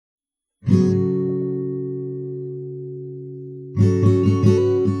The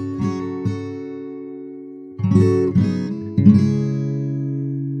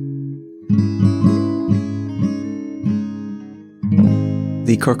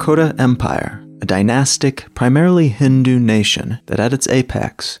Karkota Empire, a dynastic, primarily Hindu nation that at its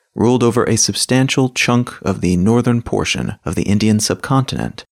apex ruled over a substantial chunk of the northern portion of the Indian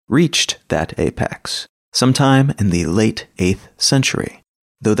subcontinent, reached that apex sometime in the late 8th century,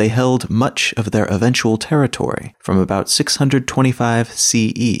 though they held much of their eventual territory from about 625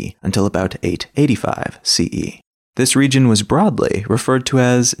 CE until about 885 CE. This region was broadly referred to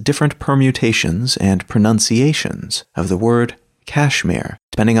as different permutations and pronunciations of the word Kashmir,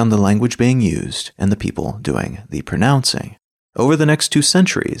 depending on the language being used and the people doing the pronouncing. Over the next 2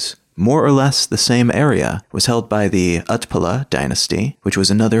 centuries, more or less the same area was held by the Utpala dynasty, which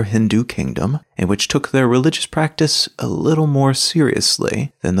was another Hindu kingdom, and which took their religious practice a little more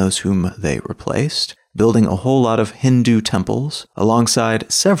seriously than those whom they replaced, building a whole lot of Hindu temples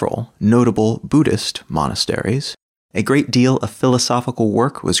alongside several notable Buddhist monasteries. A great deal of philosophical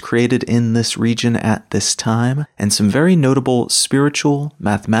work was created in this region at this time, and some very notable spiritual,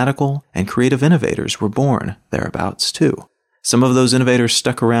 mathematical, and creative innovators were born thereabouts too. Some of those innovators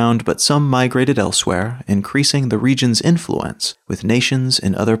stuck around, but some migrated elsewhere, increasing the region's influence with nations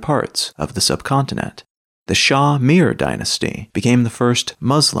in other parts of the subcontinent. The Shah Mir dynasty became the first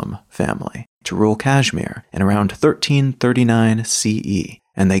Muslim family to rule Kashmir in around 1339 CE,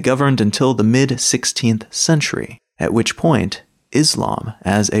 and they governed until the mid-16th century, at which point Islam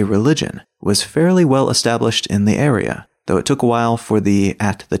as a religion was fairly well established in the area, though it took a while for the,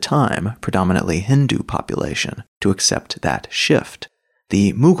 at the time, predominantly Hindu population to accept that shift.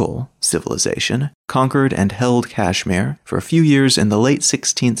 The Mughal civilization conquered and held Kashmir for a few years in the late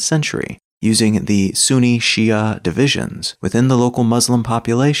 16th century, using the Sunni-Shia divisions within the local Muslim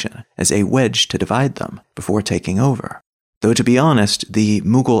population as a wedge to divide them before taking over. Though to be honest, the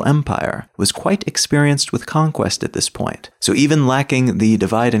Mughal Empire was quite experienced with conquest at this point, so even lacking the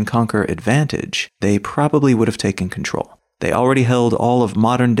divide-and-conquer advantage, they probably would have taken control. They already held all of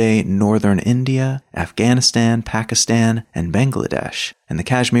modern-day northern India, Afghanistan, Pakistan, and Bangladesh, and the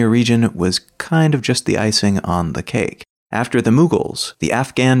Kashmir region was kind of just the icing on the cake. After the Mughals, the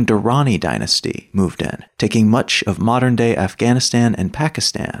Afghan Durrani dynasty moved in, taking much of modern-day Afghanistan and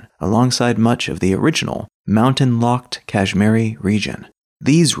Pakistan, alongside much of the original mountain-locked Kashmiri region.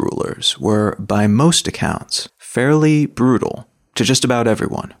 These rulers were, by most accounts, fairly brutal to just about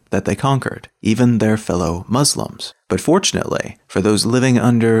everyone that they conquered, even their fellow Muslims. But fortunately, for those living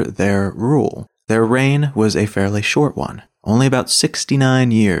under their rule, their reign was a fairly short one. Only about 69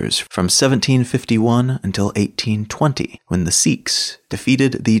 years from 1751 until 1820, when the Sikhs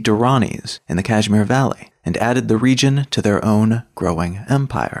defeated the Durranis in the Kashmir Valley and added the region to their own growing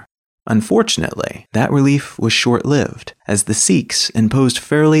empire. Unfortunately, that relief was short-lived, as the Sikhs imposed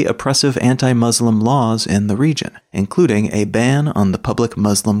fairly oppressive anti-Muslim laws in the region, including a ban on the public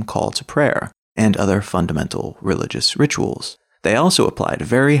Muslim call to prayer and other fundamental religious rituals. They also applied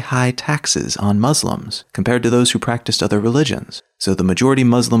very high taxes on Muslims compared to those who practiced other religions, so the majority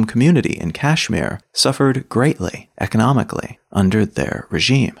Muslim community in Kashmir suffered greatly economically under their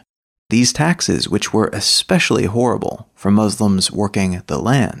regime. These taxes, which were especially horrible for Muslims working the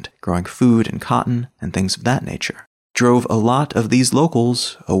land, growing food and cotton and things of that nature, drove a lot of these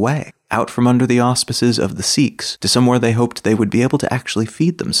locals away, out from under the auspices of the Sikhs to somewhere they hoped they would be able to actually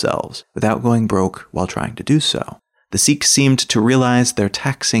feed themselves without going broke while trying to do so. The Sikhs seemed to realize their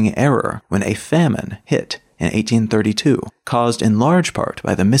taxing error when a famine hit in 1832, caused in large part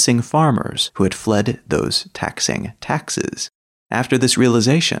by the missing farmers who had fled those taxing taxes. After this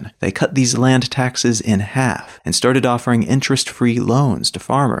realization, they cut these land taxes in half and started offering interest-free loans to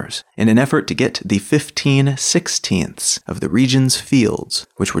farmers in an effort to get the 15/16ths of the region's fields,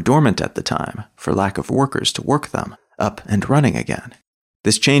 which were dormant at the time for lack of workers to work them, up and running again.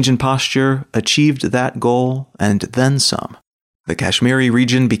 This change in posture achieved that goal and then some. The Kashmiri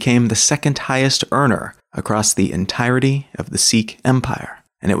region became the second highest earner across the entirety of the Sikh Empire,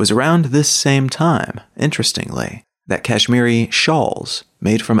 and it was around this same time, interestingly, that Kashmiri shawls,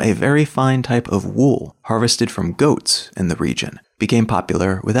 made from a very fine type of wool harvested from goats in the region, became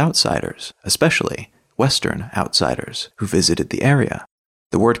popular with outsiders, especially Western outsiders who visited the area.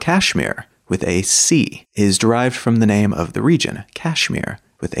 The word Kashmir, with a C, is derived from the name of the region, Kashmir,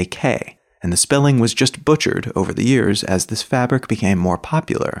 with a K, and the spelling was just butchered over the years as this fabric became more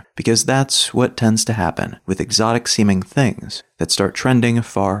popular, because that's what tends to happen with exotic-seeming things that start trending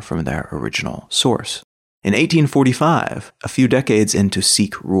far from their original source. In 1845, a few decades into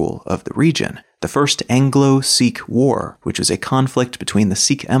Sikh rule of the region, the First Anglo-Sikh War, which was a conflict between the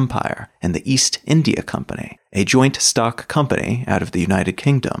Sikh Empire and the East India Company, a joint stock company out of the United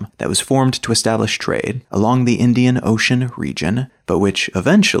Kingdom that was formed to establish trade along the Indian Ocean region, but which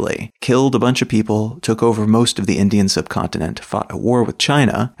eventually killed a bunch of people, took over most of the Indian subcontinent, fought a war with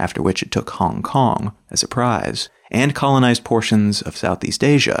China, after which it took Hong Kong as a prize, and colonized portions of Southeast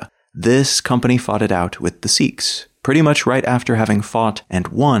Asia. This company fought it out with the Sikhs, pretty much right after having fought and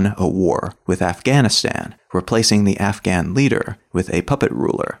won a war with Afghanistan, replacing the Afghan leader with a puppet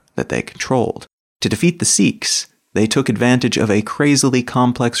ruler that they controlled. To defeat the Sikhs, they took advantage of a crazily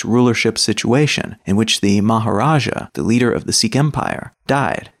complex rulership situation in which the Maharaja, the leader of the Sikh Empire,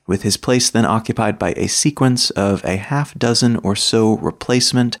 died, with his place then occupied by a sequence of a half-dozen or so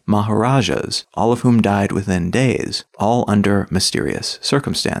replacement Maharajas, all of whom died within days, all under mysterious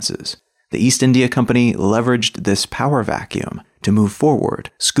circumstances. The East India Company leveraged this power vacuum to move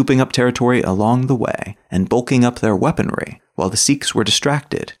forward, scooping up territory along the way and bulking up their weaponry, while the Sikhs were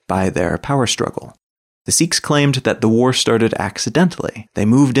distracted by their power struggle. The Sikhs claimed that the war started accidentally. They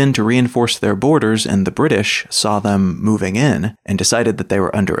moved in to reinforce their borders, and the British saw them moving in and decided that they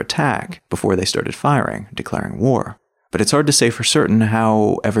were under attack before they started firing, declaring war. But it's hard to say for certain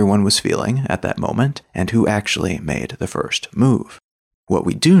how everyone was feeling at that moment and who actually made the first move. What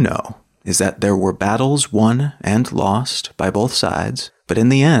we do know is that there were battles won and lost by both sides, but in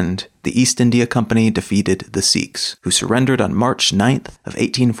the end, the East India Company defeated the Sikhs, who surrendered on March 9th of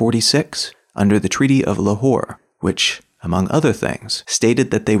 1846 under the Treaty of Lahore, which, among other things,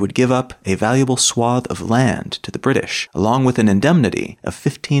 stated that they would give up a valuable swath of land to the British, along with an indemnity of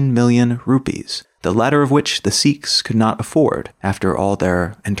 15 million rupees, the latter of which the Sikhs could not afford after all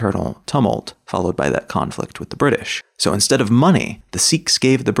their internal tumult followed by that conflict with the British. So instead of money, the Sikhs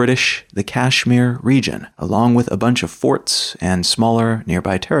gave the British the Kashmir region, along with a bunch of forts and smaller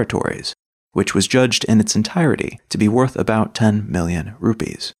nearby territories, which was judged in its entirety to be worth about 10 million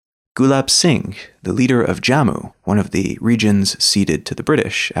rupees. Gulab Singh, the leader of Jammu, one of the regions ceded to the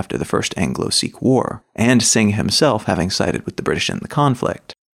British after the First Anglo-Sikh War, and Singh himself having sided with the British in the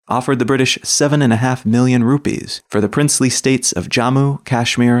conflict, offered the British 7.5 million rupees for the princely states of Jammu,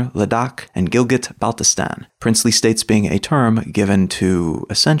 Kashmir, Ladakh, and Gilgit-Baltistan, princely states being a term given to,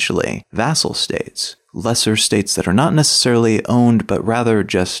 essentially, vassal states, lesser states that are not necessarily owned but rather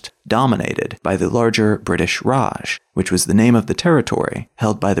just dominated by the larger British Raj, which was the name of the territory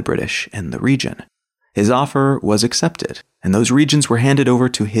held by the British in the region. His offer was accepted, and those regions were handed over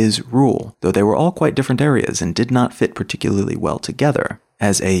to his rule, though they were all quite different areas and did not fit particularly well together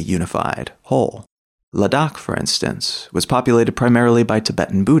as a unified whole. Ladakh, for instance, was populated primarily by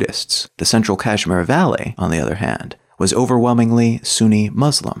Tibetan Buddhists. The central Kashmir Valley, on the other hand, was overwhelmingly Sunni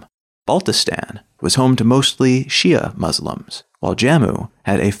Muslim. Baltistan was home to mostly Shia Muslims, while Jammu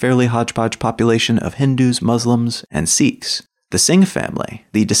had a fairly hodgepodge population of Hindus, Muslims, and Sikhs. The Singh family,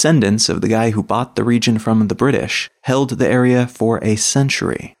 the descendants of the guy who bought the region from the British, held the area for a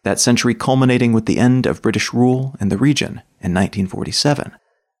century, that century culminating with the end of British rule in the region in 1947.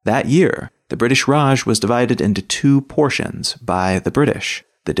 That year, the British Raj was divided into two portions by the British,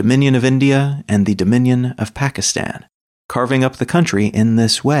 the Dominion of India and the Dominion of Pakistan. Carving up the country in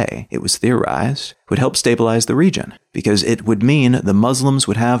this way, it was theorized, would help stabilize the region, because it would mean the Muslims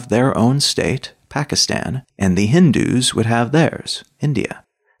would have their own state, Pakistan, and the Hindus would have theirs, India.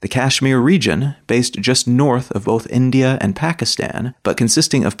 The Kashmir region, based just north of both India and Pakistan, but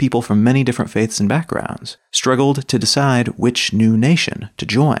consisting of people from many different faiths and backgrounds, struggled to decide which new nation to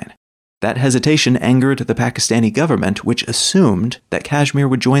join. That hesitation angered the Pakistani government, which assumed that Kashmir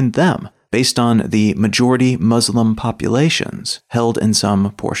would join them, based on the majority Muslim populations held in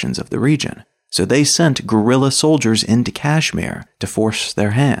some portions of the region. So they sent guerrilla soldiers into Kashmir to force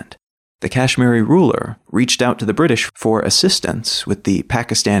their hand. The Kashmiri ruler reached out to the British for assistance with the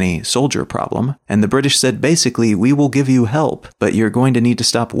Pakistani soldier problem, and the British said basically, we will give you help, but you're going to need to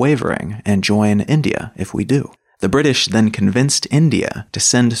stop wavering and join India if we do. The British then convinced India to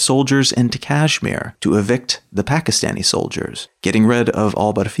send soldiers into Kashmir to evict the Pakistani soldiers, getting rid of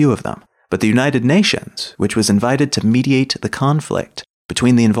all but a few of them. But the United Nations, which was invited to mediate the conflict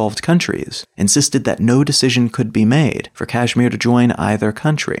between the involved countries, insisted that no decision could be made for Kashmir to join either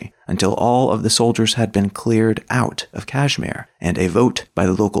country until all of the soldiers had been cleared out of Kashmir, and a vote by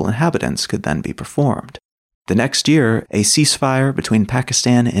the local inhabitants could then be performed. The next year, a ceasefire between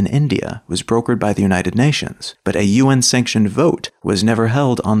Pakistan and India was brokered by the United Nations, but a UN-sanctioned vote was never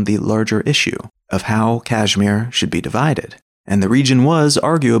held on the larger issue of how Kashmir should be divided. And the region was,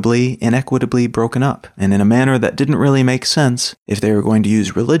 arguably, inequitably broken up, and in a manner that didn't really make sense if they were going to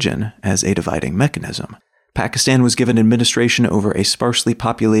use religion as a dividing mechanism. Pakistan was given administration over a sparsely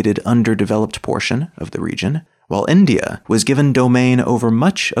populated, underdeveloped portion of the region, while India was given domain over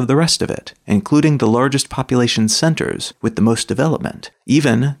much of the rest of it, including the largest population centers with the most development,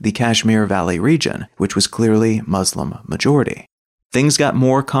 even the Kashmir Valley region, which was clearly Muslim majority. Things got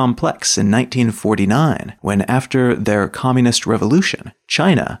more complex in 1949, when after their communist revolution,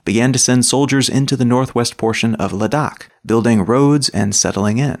 China began to send soldiers into the northwest portion of Ladakh, building roads and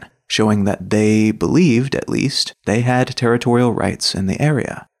settling in, showing that they believed, at least, they had territorial rights in the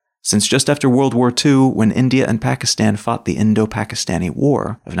area. Since just after World War II, when India and Pakistan fought the Indo-Pakistani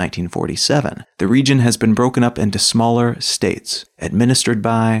War of 1947, the region has been broken up into smaller states, administered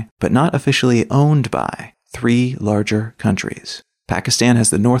by, but not officially owned by, 3 larger countries. Pakistan has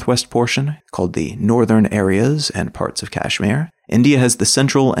the northwest portion, called the Northern Areas and parts of Kashmir. India has the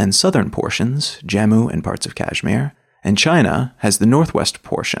central and southern portions, Jammu and parts of Kashmir. And China has the northwest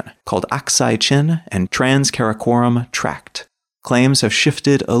portion, called Aksai Chin and Trans-Karakoram Tract. Claims have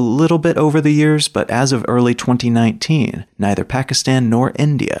shifted a little bit over the years, but as of early 2019, neither Pakistan nor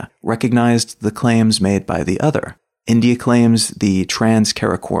India recognized the claims made by the other. India claims the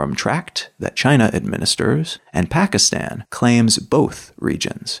Trans-Karakoram Tract that China administers, and Pakistan claims both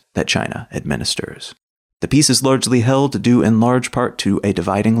regions that China administers. The peace is largely held due in large part to a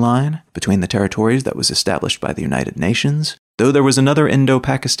dividing line between the territories that was established by the United Nations, though there was another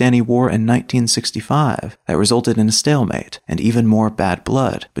Indo-Pakistani War in 1965 that resulted in a stalemate and even more bad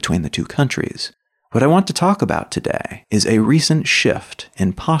blood between the two countries. What I want to talk about today is a recent shift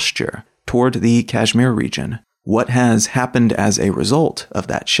in posture toward the Kashmir region, what has happened as a result of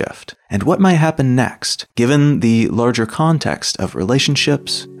that shift, and what might happen next, given the larger context of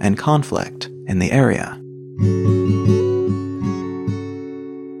relationships and conflict in the area.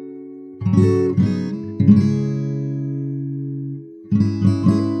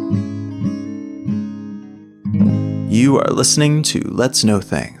 You are listening to Let's Know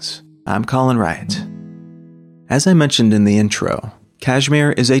Things. I'm Colin Wright. As I mentioned in the intro,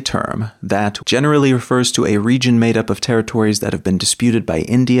 Kashmir is a term that generally refers to a region made up of territories that have been disputed by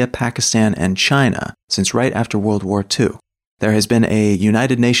India, Pakistan, and China since right after World War II. There has been a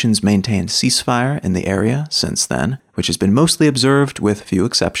United Nations-maintained ceasefire in the area since then, which has been mostly observed with few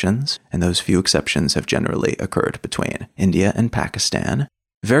exceptions, and those few exceptions have generally occurred between India and Pakistan.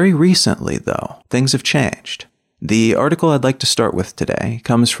 Very recently, though, things have changed. The article I'd like to start with today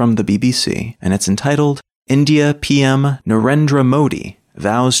comes from the BBC, and it's entitled, India PM Narendra Modi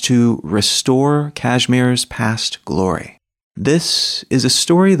vows to restore Kashmir's past glory. This is a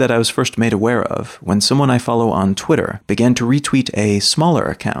story that I was first made aware of when someone I follow on Twitter began to retweet a smaller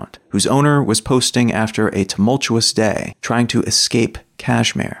account whose owner was posting after a tumultuous day trying to escape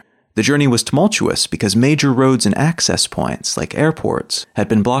Kashmir. The journey was tumultuous because major roads and access points, like airports, had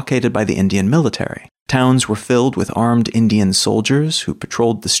been blockaded by the Indian military. Towns were filled with armed Indian soldiers who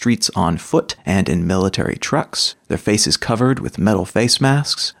patrolled the streets on foot and in military trucks, their faces covered with metal face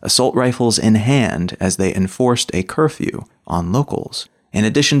masks, assault rifles in hand as they enforced a curfew on locals. In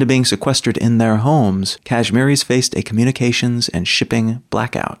addition to being sequestered in their homes, Kashmiris faced a communications and shipping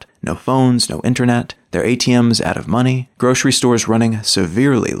blackout. No phones, no internet, their ATMs out of money, grocery stores running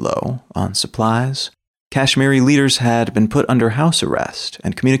severely low on supplies. Kashmiri leaders had been put under house arrest,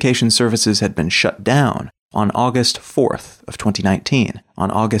 and communication services had been shut down on August 4th of 2019. On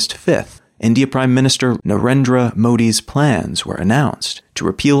August 5th, India Prime Minister Narendra Modi's plans were announced to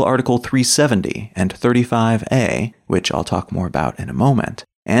repeal Article 370 and 35A, which I'll talk more about in a moment,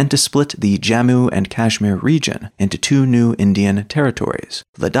 and to split the Jammu and Kashmir region into 2 new Indian territories,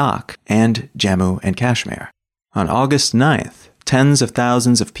 Ladakh and Jammu and Kashmir. On August 9th, tens of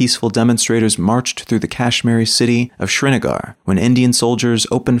thousands of peaceful demonstrators marched through the Kashmiri city of Srinagar when Indian soldiers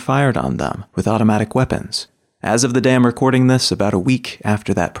opened fire on them with automatic weapons. As of the day I'm recording this, about a week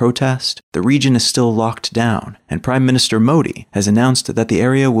after that protest, the region is still locked down, and Prime Minister Modi has announced that the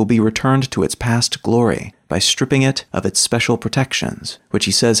area will be returned to its past glory by stripping it of its special protections, which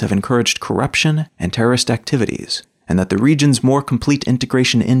he says have encouraged corruption and terrorist activities, and that the region's more complete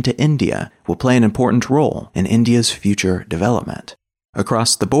integration into India will play an important role in India's future development.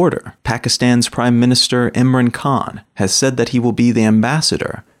 Across the border, Pakistan's Prime Minister Imran Khan has said that he will be the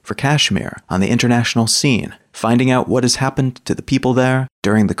ambassador for Kashmir on the international scene, finding out what has happened to the people there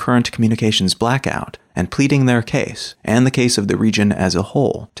during the current communications blackout, and pleading their case, and the case of the region as a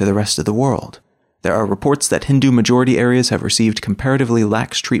whole, to the rest of the world. There are reports that Hindu-majority areas have received comparatively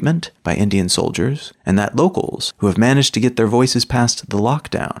lax treatment by Indian soldiers, and that locals, who have managed to get their voices past the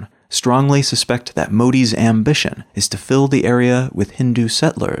lockdown, strongly suspect that Modi's ambition is to fill the area with Hindu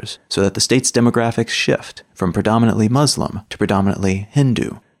settlers so that the state's demographics shift from predominantly Muslim to predominantly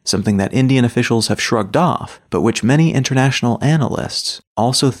Hindu, something that Indian officials have shrugged off, but which many international analysts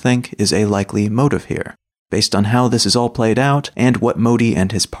also think is a likely motive here, based on how this is all played out and what Modi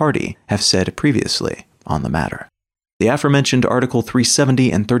and his party have said previously on the matter. The aforementioned Article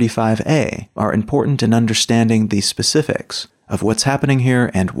 370 and 35A are important in understanding the specifics of what's happening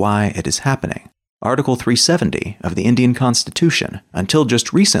here and why it is happening. Article 370 of the Indian Constitution, until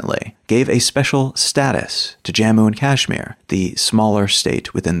just recently, gave a special status to Jammu and Kashmir, the smaller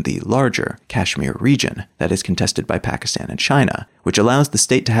state within the larger Kashmir region that is contested by Pakistan and China, which allows the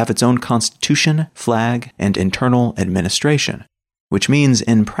state to have its own constitution, flag, and internal administration, which means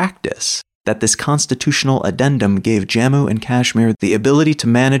in practice that this constitutional addendum gave Jammu and Kashmir the ability to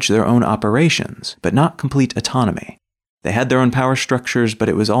manage their own operations, but not complete autonomy. They had their own power structures, but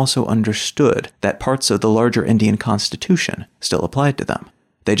it was also understood that parts of the larger Indian constitution still applied to them.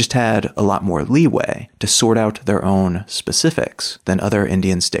 They just had a lot more leeway to sort out their own specifics than other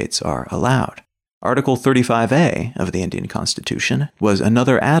Indian states are allowed. Article 35A of the Indian Constitution was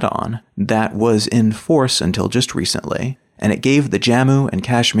another add-on that was in force until just recently, and it gave the Jammu and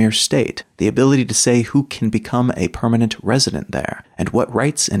Kashmir state the ability to say who can become a permanent resident there and what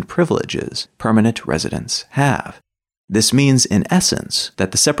rights and privileges permanent residents have. This means, in essence,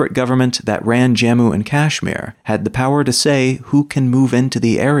 that the separate government that ran Jammu and Kashmir had the power to say who can move into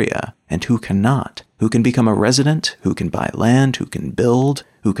the area and who cannot, who can become a resident, who can buy land, who can build,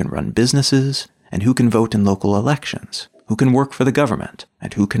 who can run businesses, and who can vote in local elections, who can work for the government,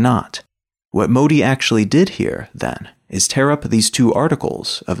 and who cannot. What Modi actually did here, then, is tear up these two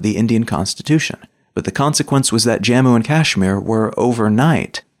articles of the Indian Constitution, but the consequence was that Jammu and Kashmir were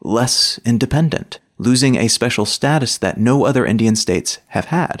overnight less independent, losing a special status that no other Indian states have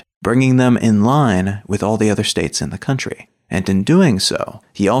had, bringing them in line with all the other states in the country. And in doing so,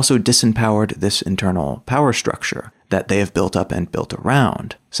 he also disempowered this internal power structure that they have built up and built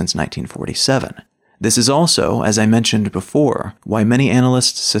around since 1947. This is also, as I mentioned before, why many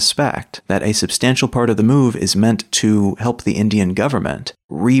analysts suspect that a substantial part of the move is meant to help the Indian government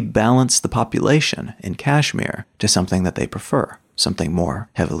rebalance the population in Kashmir to something that they prefer, something more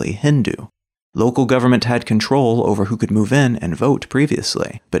heavily Hindu. Local government had control over who could move in and vote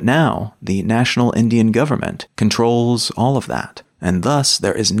previously, but now the national Indian government controls all of that, and thus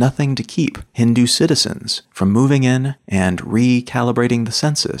there is nothing to keep Hindu citizens from moving in and recalibrating the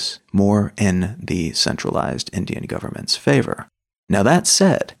census more in the centralized Indian government's favor. Now that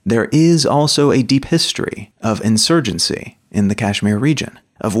said, there is also a deep history of insurgency in the Kashmir region,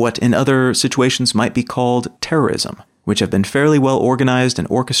 of what in other situations might be called terrorism, which have been fairly well organized and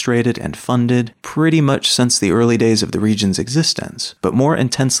orchestrated and funded pretty much since the early days of the region's existence, but more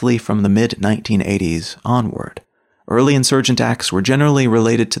intensely from the mid-1980s onward. Early insurgent acts were generally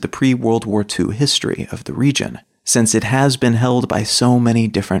related to the pre-World War II history of the region, since it has been held by so many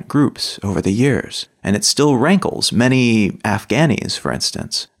different groups over the years, and it still rankles many Afghanis, for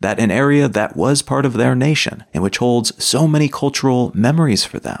instance, that an area that was part of their nation and which holds so many cultural memories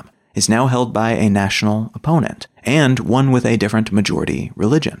for them is now held by a national opponent, and one with a different majority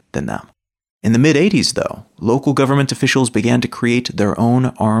religion than them. In the mid-80s, though, local government officials began to create their own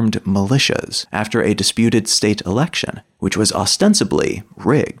armed militias after a disputed state election, which was ostensibly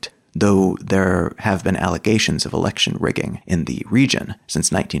rigged, though there have been allegations of election rigging in the region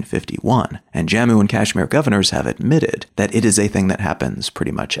since 1951, and Jammu and Kashmir governors have admitted that it is a thing that happens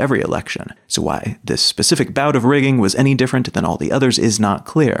pretty much every election. So why this specific bout of rigging was any different than all the others is not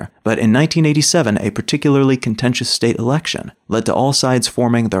clear, but in 1987, a particularly contentious state election led to all sides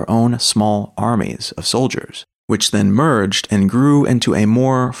forming their own small armies of soldiers, which then merged and grew into a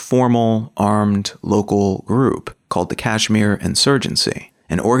more formal, armed local group called the Kashmir Insurgency,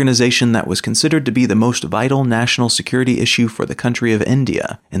 an organization that was considered to be the most vital national security issue for the country of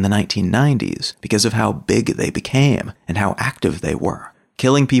India in the 1990s because of how big they became and how active they were.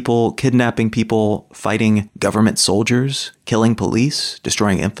 Killing people, kidnapping people, fighting government soldiers, killing police,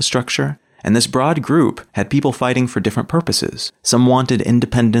 destroying infrastructure. And this broad group had people fighting for different purposes. Some wanted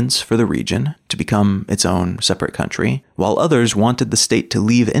independence for the region, to become its own separate country, while others wanted the state to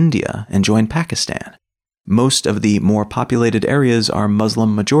leave India and join Pakistan. Most of the more populated areas are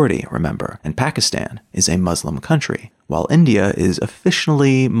Muslim majority, remember, and Pakistan is a Muslim country, while India is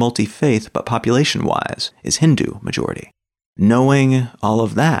officially multi-faith but population-wise is Hindu majority. Knowing all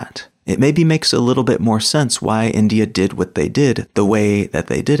of that, it maybe makes a little bit more sense why India did what they did the way that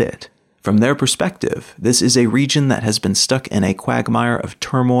they did it. From their perspective, this is a region that has been stuck in a quagmire of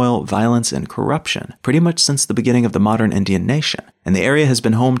turmoil, violence, and corruption pretty much since the beginning of the modern Indian nation, and the area has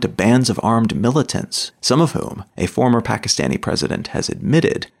been home to bands of armed militants, some of whom, a former Pakistani president has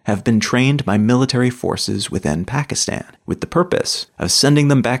admitted, have been trained by military forces within Pakistan, with the purpose of sending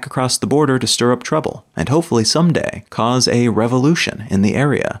them back across the border to stir up trouble, and hopefully someday cause a revolution in the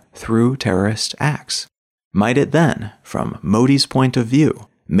area through terrorist acts. Might it then, from Modi's point of view,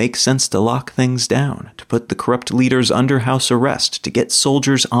 make sense to lock things down, to put the corrupt leaders under house arrest, to get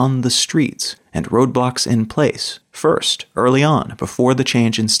soldiers on the streets and roadblocks in place, first, early on, before the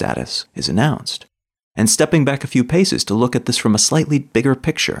change in status is announced? And stepping back a few paces to look at this from a slightly bigger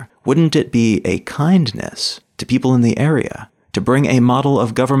picture, wouldn't it be a kindness to people in the area to bring a model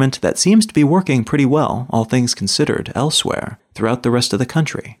of government that seems to be working pretty well, all things considered, elsewhere, throughout the rest of the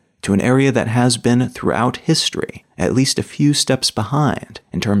country, to an area that has been, throughout history, at least a few steps behind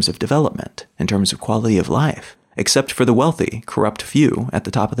in terms of development, in terms of quality of life, except for the wealthy, corrupt few at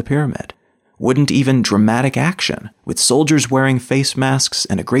the top of the pyramid? Wouldn't even dramatic action, with soldiers wearing face masks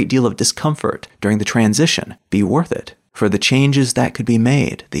and a great deal of discomfort during the transition, be worth it? For the changes that could be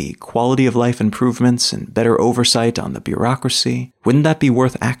made, the quality of life improvements and better oversight on the bureaucracy, wouldn't that be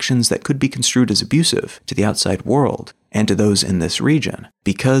worth actions that could be construed as abusive to the outside world and to those in this region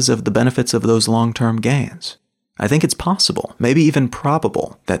because of the benefits of those long-term gains? I think it's possible, maybe even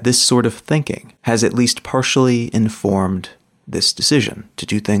probable, that this sort of thinking has at least partially informed this decision to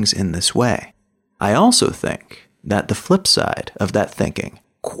do things in this way. I also think that the flip side of that thinking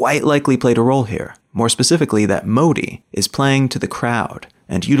quite likely played a role here. More specifically, that Modi is playing to the crowd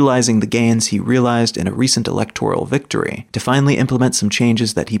and utilizing the gains he realized in a recent electoral victory to finally implement some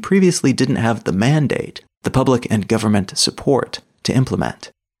changes that he previously didn't have the mandate, the public and government support to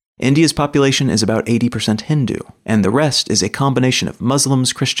implement. India's population is about 80% Hindu, and the rest is a combination of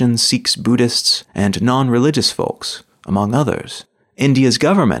Muslims, Christians, Sikhs, Buddhists, and non-religious folks, among others. India's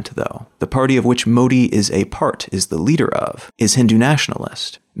government, though, the party of which Modi is the leader of, is Hindu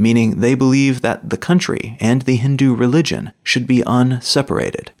nationalist, meaning they believe that the country and the Hindu religion should be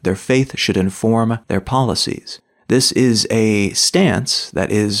unseparated. Their faith should inform their policies. This is a stance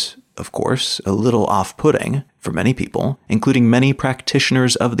that is, of course, a little off-putting for many people, including many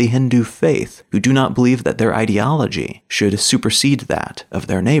practitioners of the Hindu faith who do not believe that their ideology should supersede that of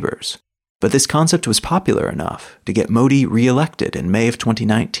their neighbors. But this concept was popular enough to get Modi re-elected in May of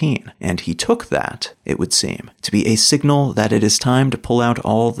 2019, and he took that, it would seem, to be a signal that it is time to pull out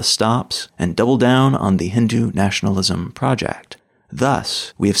all the stops and double down on the Hindu nationalism project.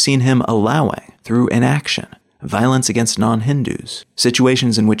 Thus, we have seen him allowing, through inaction, violence against non-Hindus,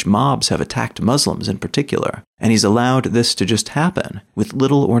 situations in which mobs have attacked Muslims in particular, and he's allowed this to just happen with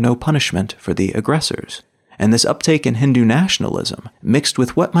little or no punishment for the aggressors. And this uptake in Hindu nationalism, mixed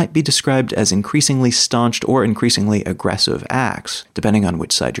with what might be described as increasingly staunched or increasingly aggressive acts, depending on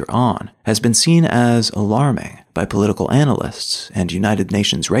which side you're on, has been seen as alarming by political analysts and United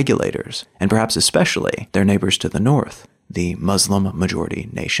Nations regulators, and perhaps especially their neighbors to the north, the Muslim-majority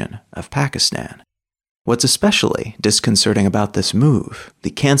nation of Pakistan. What's especially disconcerting about this move, the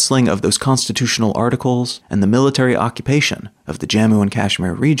canceling of those constitutional articles and the military occupation of the Jammu and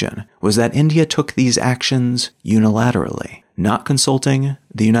Kashmir region, was that India took these actions unilaterally, not consulting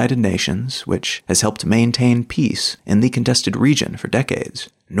the United Nations, which has helped maintain peace in the contested region for decades,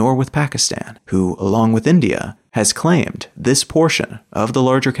 nor with Pakistan, who, along with India, has claimed this portion of the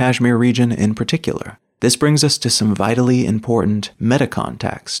larger Kashmir region in particular. This brings us to some vitally important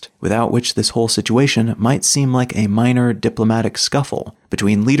meta-context, without which this whole situation might seem like a minor diplomatic scuffle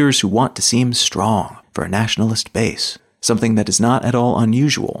between leaders who want to seem strong for a nationalist base, something that is not at all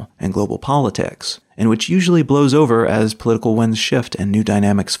unusual in global politics, and which usually blows over as political winds shift and new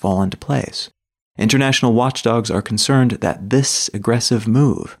dynamics fall into place. International watchdogs are concerned that this aggressive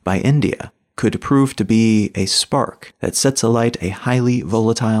move by India could prove to be a spark that sets alight a highly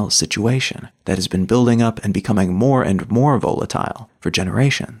volatile situation that has been building up and becoming more and more volatile for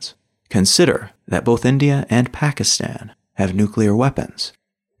generations. Consider that both India and Pakistan have nuclear weapons.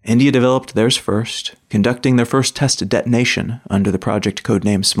 India developed theirs first, conducting their first test detonation under the project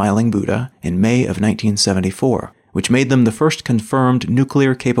codename Smiling Buddha in May of 1974, which made them the first confirmed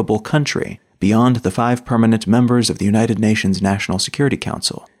nuclear-capable country beyond the 5 permanent members of the United Nations National Security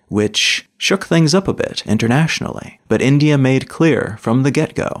Council, which shook things up a bit internationally. But India made clear from the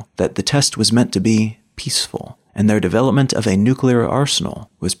get-go that the test was meant to be peaceful, and their development of a nuclear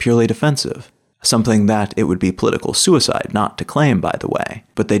arsenal was purely defensive. Something that it would be political suicide not to claim, by the way.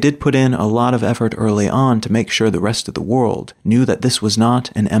 But they did put in a lot of effort early on to make sure the rest of the world knew that this was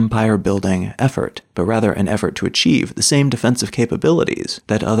not an empire-building effort, but rather an effort to achieve the same defensive capabilities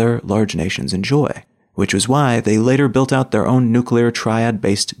that other large nations enjoy. Which was why they later built out their own nuclear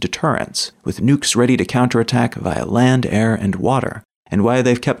triad-based deterrence, with nukes ready to counterattack via land, air, and water, and why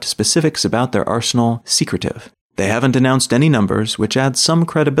they've kept specifics about their arsenal secretive. They haven't announced any numbers, which adds some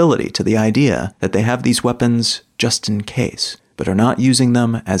credibility to the idea that they have these weapons just in case, but are not using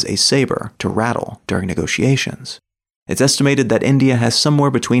them as a saber to rattle during negotiations. It's estimated that India has somewhere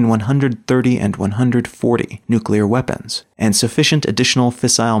between 130 and 140 nuclear weapons, and sufficient additional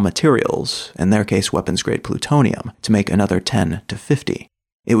fissile materials, in their case weapons-grade plutonium, to make another 10 to 50.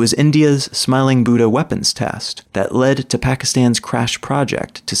 It was India's Smiling Buddha weapons test that led to Pakistan's Crash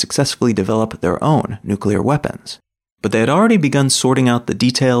project to successfully develop their own nuclear weapons. But they had already begun sorting out the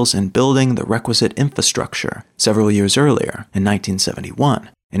details and building the requisite infrastructure several years earlier, in 1971,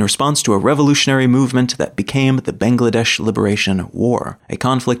 in response to a revolutionary movement that became the Bangladesh Liberation War, a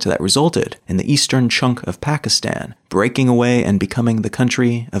conflict that resulted in the eastern chunk of Pakistan breaking away and becoming the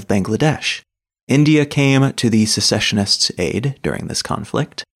country of Bangladesh. India came to the secessionists' aid during this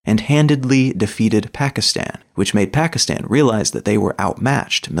conflict and handedly defeated Pakistan, which made Pakistan realize that they were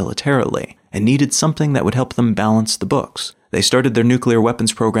outmatched militarily and needed something that would help them balance the books. They started their nuclear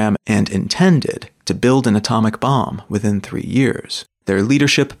weapons program and intended to build an atomic bomb within 3 years, their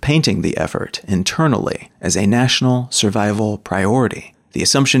leadership painting the effort internally as a national survival priority, the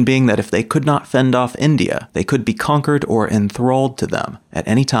assumption being that if they could not fend off India, they could be conquered or enthralled to them at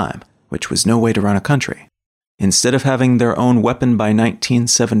any time, which was no way to run a country. Instead of having their own weapon by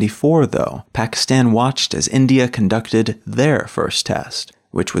 1974, though, Pakistan watched as India conducted their first test,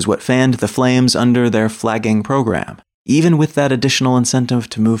 which was what fanned the flames under their flagging program. Even with that additional incentive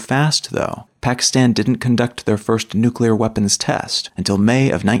to move fast, though, Pakistan didn't conduct their first nuclear weapons test until May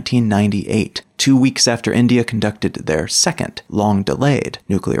of 1998, 2 weeks after India conducted their second, long-delayed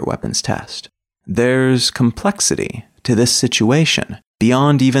nuclear weapons test. There's complexity to this situation,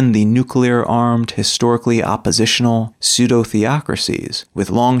 beyond even the nuclear-armed, historically oppositional pseudo-theocracies with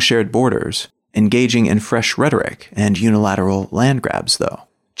long-shared borders, engaging in fresh rhetoric and unilateral land grabs, though.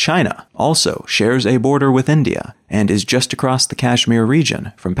 China also shares a border with India and is just across the Kashmir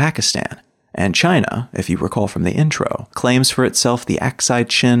region from Pakistan. And China, if you recall from the intro, claims for itself the Aksai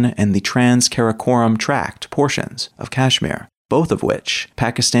Chin and the Trans-Karakoram Tract portions of Kashmir, both of which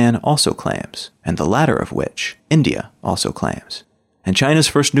Pakistan also claims, and the latter of which India also claims. And China's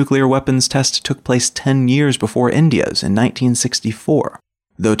first nuclear weapons test took place 10 years before India's in 1964.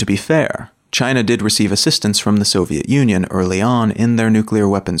 Though to be fair, China did receive assistance from the Soviet Union early on in their nuclear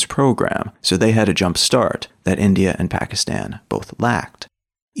weapons program, so they had a jump start that India and Pakistan both lacked.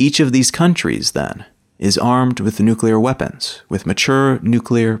 Each of these countries, then, is armed with nuclear weapons, with mature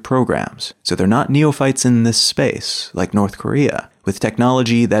nuclear programs, so they're not neophytes in this space, like North Korea, with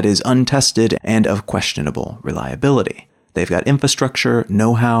technology that is untested and of questionable reliability. They've got infrastructure,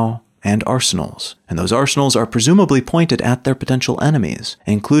 know-how, and arsenals, and those arsenals are presumably pointed at their potential enemies,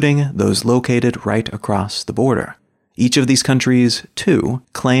 including those located right across the border. Each of these countries, too,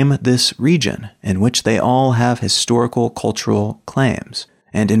 claim this region, in which they all have historical, cultural claims,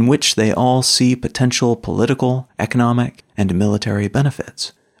 and in which they all see potential political, economic, and military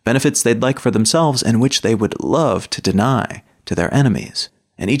benefits. Benefits they'd like for themselves and which they would love to deny to their enemies.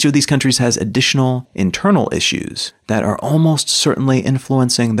 And each of these countries has additional internal issues that are almost certainly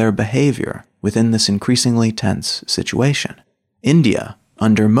influencing their behavior within this increasingly tense situation. India,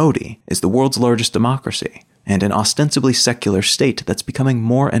 under Modi, is the world's largest democracy, and an ostensibly secular state that's becoming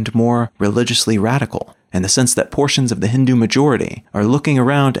more and more religiously radical, in the sense that portions of the Hindu majority are looking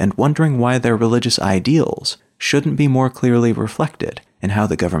around and wondering why their religious ideals shouldn't be more clearly reflected in how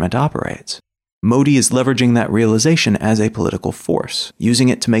the government operates. Modi is leveraging that realization as a political force, using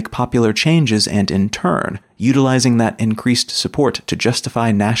it to make popular changes and, in turn, utilizing that increased support to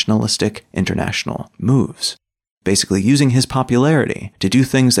justify nationalistic international moves. Basically using his popularity to do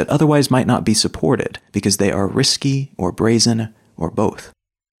things that otherwise might not be supported because they are risky or brazen or both.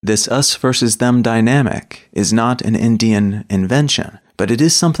 This us versus them dynamic is not an Indian invention, but it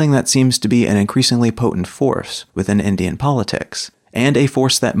is something that seems to be an increasingly potent force within Indian politics, and a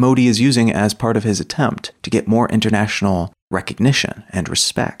force that Modi is using as part of his attempt to get more international recognition and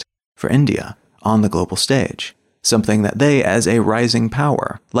respect for India on the global stage, something that they, as a rising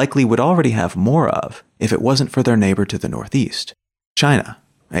power, likely would already have more of if it wasn't for their neighbor to the northeast, China,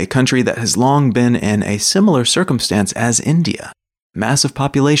 a country that has long been in a similar circumstance as India. Massive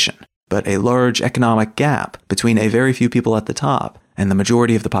population, but a large economic gap between a very few people at the top and the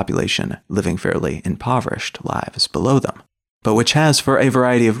majority of the population living fairly impoverished lives below them, but which has, for a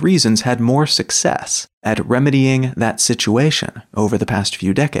variety of reasons, had more success at remedying that situation over the past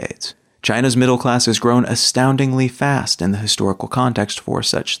few decades. China's middle class has grown astoundingly fast in the historical context for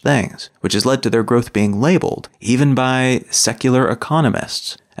such things, which has led to their growth being labeled, even by secular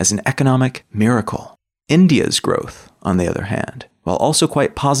economists, as an economic miracle. India's growth, on the other hand, while also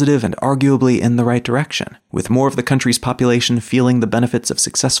quite positive and arguably in the right direction, with more of the country's population feeling the benefits of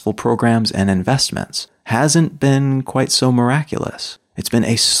successful programs and investments, hasn't been quite so miraculous. It's been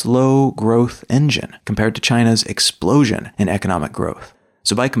a slow growth engine compared to China's explosion in economic growth.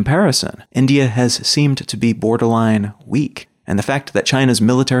 So by comparison, India has seemed to be borderline weak, and the fact that China's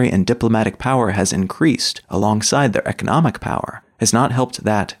military and diplomatic power has increased alongside their economic power has not helped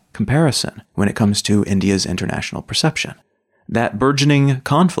that comparison when it comes to India's international perception. That burgeoning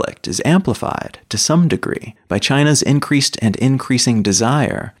conflict is amplified to some degree by China's increased and increasing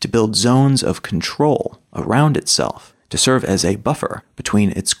desire to build zones of control around itself to serve as a buffer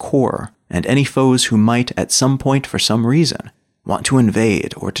between its core and any foes who might, at some point for some reason, want to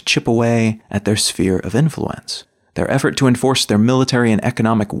invade or to chip away at their sphere of influence. Their effort to enforce their military and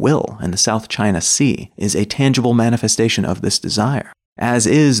economic will in the South China Sea is a tangible manifestation of this desire, as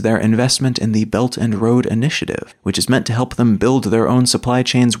is their investment in the Belt and Road Initiative, which is meant to help them build their own supply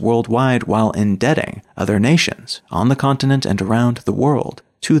chains worldwide while indebting other nations on the continent and around the world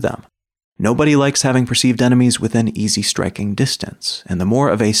to them. Nobody likes having perceived enemies within easy striking distance, and the more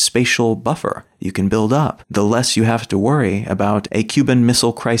of a spatial buffer you can build up, the less you have to worry about a Cuban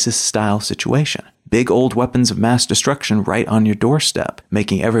Missile Crisis-style situation. Big old weapons of mass destruction right on your doorstep,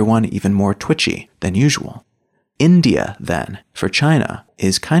 making everyone even more twitchy than usual. India, then, for China,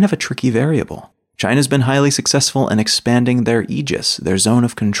 is kind of a tricky variable. China's been highly successful in expanding their aegis, their zone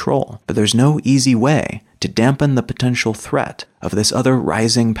of control, but there's no easy way to dampen the potential threat of this other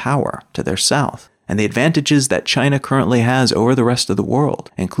rising power to their south, and the advantages that China currently has over the rest of the world,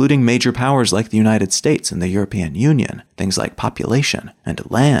 including major powers like the United States and the European Union, things like population and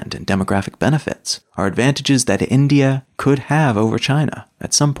land and demographic benefits, are advantages that India could have over China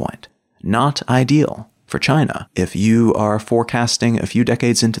at some point. Not ideal for China if you are forecasting a few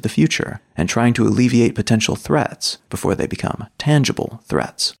decades into the future and trying to alleviate potential threats before they become tangible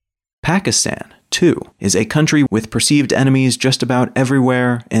threats. Pakistan, too, is a country with perceived enemies just about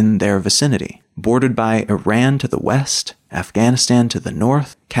everywhere in their vicinity, bordered by Iran to the west, Afghanistan to the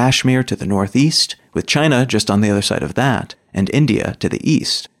north, Kashmir to the northeast, with China just on the other side of that, and India to the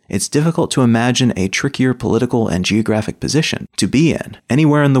east. It's difficult to imagine a trickier political and geographic position to be in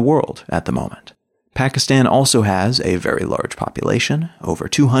anywhere in the world at the moment. Pakistan also has a very large population, over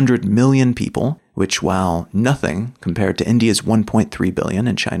 200 million people, which, while nothing compared to India's 1.3 billion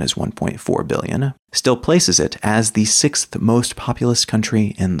and China's 1.4 billion, still places it as the sixth most populous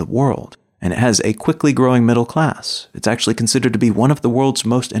country in the world. And it has a quickly growing middle class. It's actually considered to be one of the world's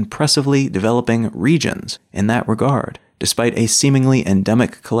most impressively developing regions in that regard, despite a seemingly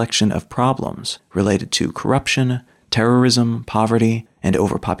endemic collection of problems related to corruption, terrorism, poverty, and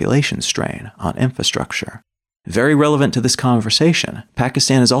overpopulation strain on infrastructure. Very relevant to this conversation,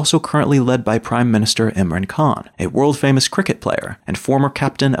 Pakistan is also currently led by Prime Minister Imran Khan, a world-famous cricket player and former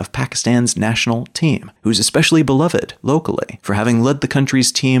captain of Pakistan's national team, who's especially beloved locally for having led the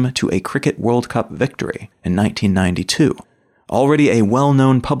country's team to a Cricket World Cup victory in 1992. Already a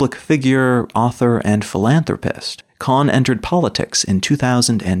well-known public figure, author, and philanthropist, Khan entered politics in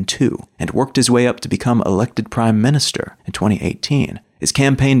 2002 and worked his way up to become elected prime minister in 2018. His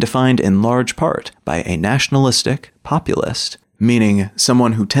campaign defined in large part by a nationalistic populist, meaning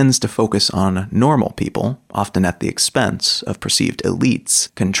someone who tends to focus on normal people, often at the expense of perceived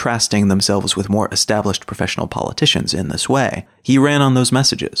elites, contrasting themselves with more established professional politicians in this way. He ran on those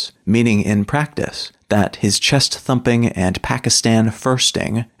messages, meaning in practice that his chest-thumping and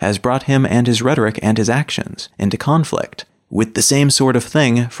Pakistan-firsting has brought him and his rhetoric and his actions into conflict with the same sort of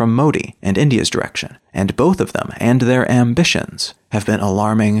thing from Modi and India's direction, and both of them and their ambitions have been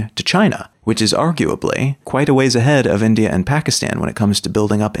alarming to China, which is arguably quite a ways ahead of India and Pakistan when it comes to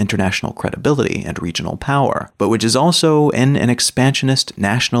building up international credibility and regional power, but which is also in an expansionist,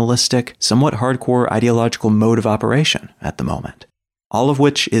 nationalistic, somewhat hardcore ideological mode of operation at the moment. All of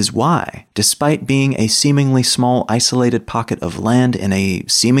which is why, despite being a seemingly small isolated pocket of land in a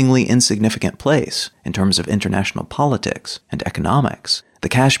seemingly insignificant place in terms of international politics and economics, the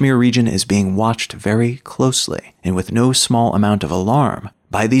Kashmir region is being watched very closely and with no small amount of alarm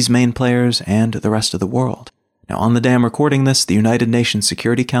by these main players and the rest of the world. Now, on the day I'm recording this, the United Nations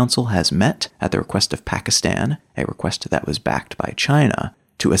Security Council has met at the request of Pakistan, a request that was backed by China,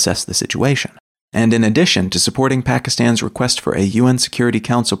 to assess the situation. And in addition to supporting Pakistan's request for a UN Security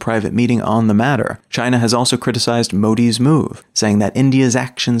Council private meeting on the matter, China has also criticized Modi's move, saying that India's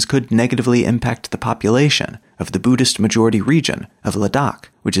actions could negatively impact the population of the Buddhist-majority region of Ladakh,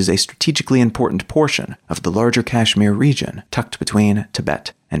 which is a strategically important portion of the larger Kashmir region tucked between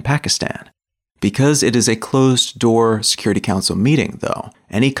Tibet and Pakistan. Because it is a closed-door Security Council meeting, though,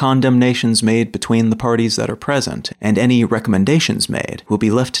 any condemnations made between the parties that are present and any recommendations made will be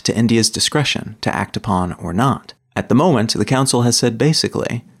left to India's discretion to act upon or not. At the moment, the Council has said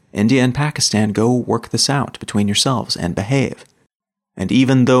basically, India and Pakistan go work this out between yourselves and behave. And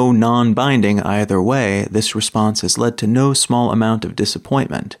even though non-binding either way, this response has led to no small amount of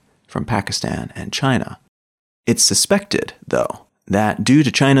disappointment from Pakistan and China. It's suspected, though, that due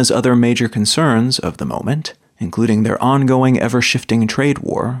to China's other major concerns of the moment, including their ongoing ever-shifting trade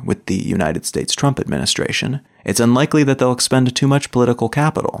war with the United States Trump administration, it's unlikely that they'll expend too much political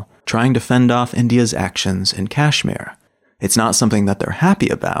capital trying to fend off India's actions in Kashmir. It's not something that they're happy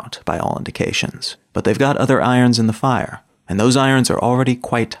about, by all indications, but they've got other irons in the fire, and those irons are already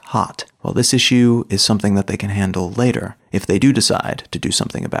quite hot, while this issue is something that they can handle later, if they do decide to do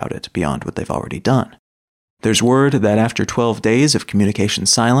something about it beyond what they've already done. There's word that after 12 days of communication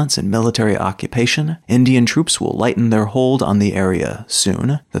silence and military occupation, Indian troops will lighten their hold on the area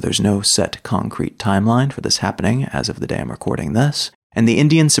soon, though there's no set concrete timeline for this happening as of the day I'm recording this, and the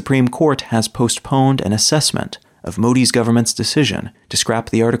Indian Supreme Court has postponed an assessment of Modi's government's decision to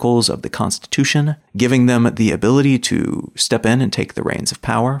scrap the articles of the Constitution, giving them the ability to step in and take the reins of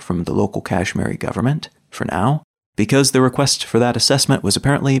power from the local Kashmiri government, for now, because the request for that assessment was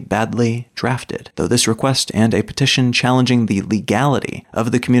apparently badly drafted, though this request and a petition challenging the legality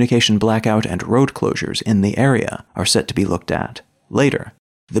of the communication blackout and road closures in the area are set to be looked at later.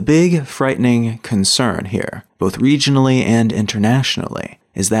 The big, frightening concern here, both regionally and internationally,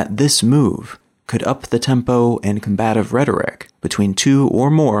 is that this move could up the tempo in combative rhetoric between two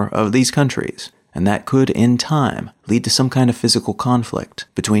or more of these countries, and that could, in time, lead to some kind of physical conflict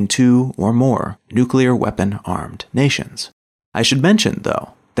between two or more nuclear weapon-armed nations. I should mention,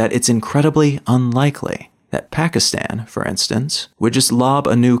 though, that it's incredibly unlikely that Pakistan, for instance, would just lob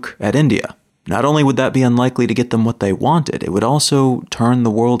a nuke at India. Not only would that be unlikely to get them what they wanted, it would also turn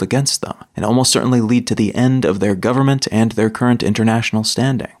the world against them, and almost certainly lead to the end of their government and their current international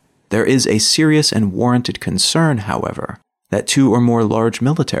standing. There is a serious and warranted concern, however, that two or more large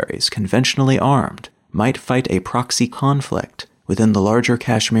militaries, conventionally armed, might fight a proxy conflict within the larger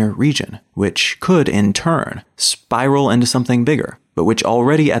Kashmir region, which could, in turn, spiral into something bigger, but which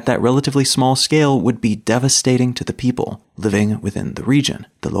already at that relatively small scale would be devastating to the people living within the region,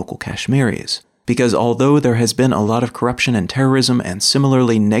 the local Kashmiris. Because although there has been a lot of corruption and terrorism and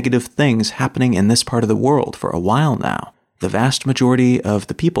similarly negative things happening in this part of the world for a while now, the vast majority of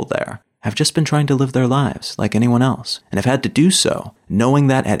the people there have just been trying to live their lives like anyone else, and have had to do so, knowing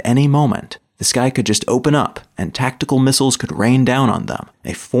that at any moment, the sky could just open up and tactical missiles could rain down on them.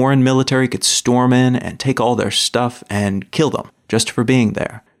 A foreign military could storm in and take all their stuff and kill them just for being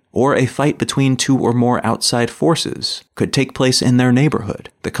there. Or a fight between two or more outside forces could take place in their neighborhood,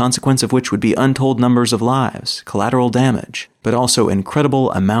 the consequence of which would be untold numbers of lives, collateral damage, but also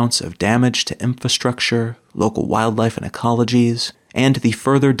incredible amounts of damage to infrastructure, local wildlife and ecologies, and the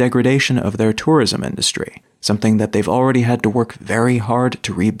further degradation of their tourism industry, something that they've already had to work very hard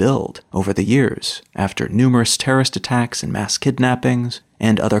to rebuild over the years after numerous terrorist attacks and mass kidnappings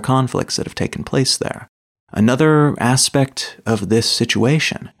and other conflicts that have taken place there. Another aspect of this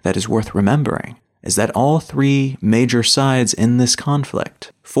situation that is worth remembering is that all three major sides in this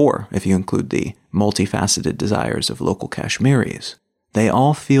conflict, four if you include the multifaceted desires of local Kashmiris, they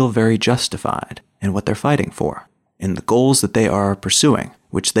all feel very justified in what they're fighting for, in the goals that they are pursuing,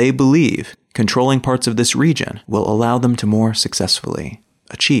 which they believe controlling parts of this region will allow them to more successfully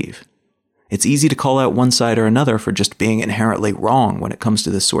achieve. It's easy to call out one side or another for just being inherently wrong when it comes to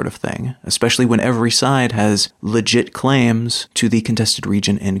this sort of thing, especially when every side has legit claims to the contested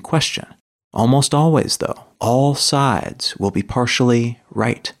region in question. Almost always, though, all sides will be partially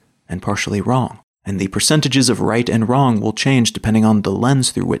right and partially wrong, and the percentages of right and wrong will change depending on the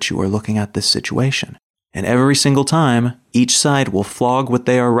lens through which you are looking at this situation. And every single time, each side will flog what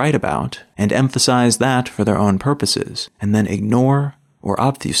they are right about and emphasize that for their own purposes, and then ignore or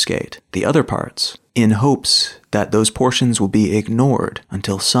obfuscate the other parts in hopes that those portions will be ignored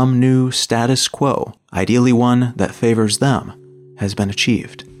until some new status quo, ideally one that favors them, has been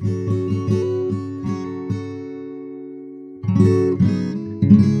achieved.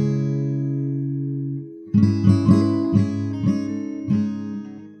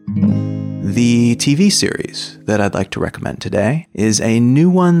 The TV series that I'd like to recommend today is a new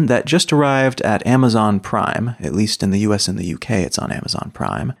one that just arrived at Amazon Prime, at least in the US and the UK it's on Amazon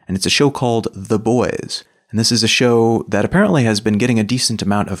Prime, and it's a show called The Boys. And this is a show that apparently has been getting a decent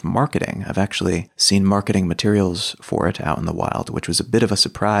amount of marketing. I've actually seen marketing materials for it out in the wild, which was a bit of a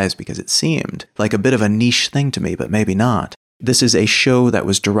surprise because it seemed like a bit of a niche thing to me, but maybe not. This is a show that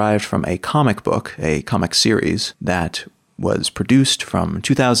was derived from a comic book, a comic series that was produced from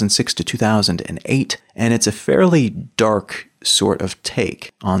 2006 to 2008, and it's a fairly dark sort of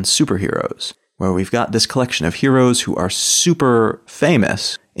take on superheroes, where we've got this collection of heroes who are super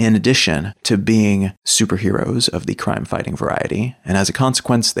famous in addition to being superheroes of the crime-fighting variety, and as a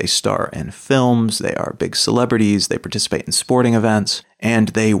consequence, they star in films, they are big celebrities, they participate in sporting events, and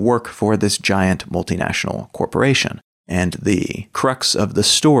they work for this giant multinational corporation. And the crux of the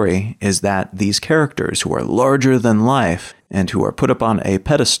story is that these characters who are larger than life and who are put up on a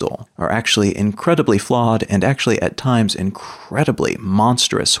pedestal are actually incredibly flawed and actually at times incredibly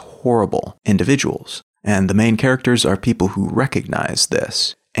monstrous, horrible individuals. And the main characters are people who recognize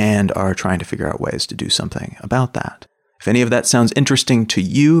this and are trying to figure out ways to do something about that. If any of that sounds interesting to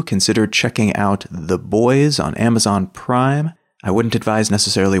you, consider checking out The Boys on Amazon Prime. I wouldn't advise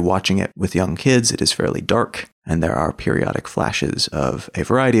necessarily watching it with young kids. It is fairly dark, and there are periodic flashes of a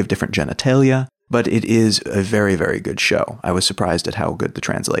variety of different genitalia, but it is a very, very good show. I was surprised at how good the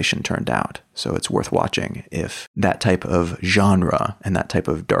translation turned out, so it's worth watching if that type of genre and that type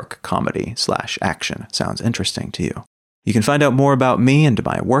of dark comedy/action sounds interesting to you. You can find out more about me and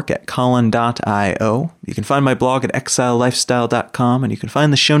my work at Colin.io. You can find my blog at exilelifestyle.com, and you can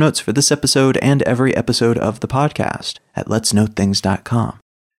find the show notes for this episode and every episode of the podcast at letsknowthings.com.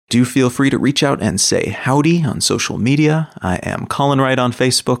 Do feel free to reach out and say howdy on social media. I am Colin Wright on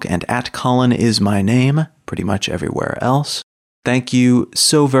Facebook, and at Colin is my name, pretty much everywhere else. Thank you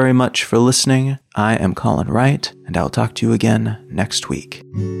so very much for listening. I am Colin Wright, and I'll talk to you again next week.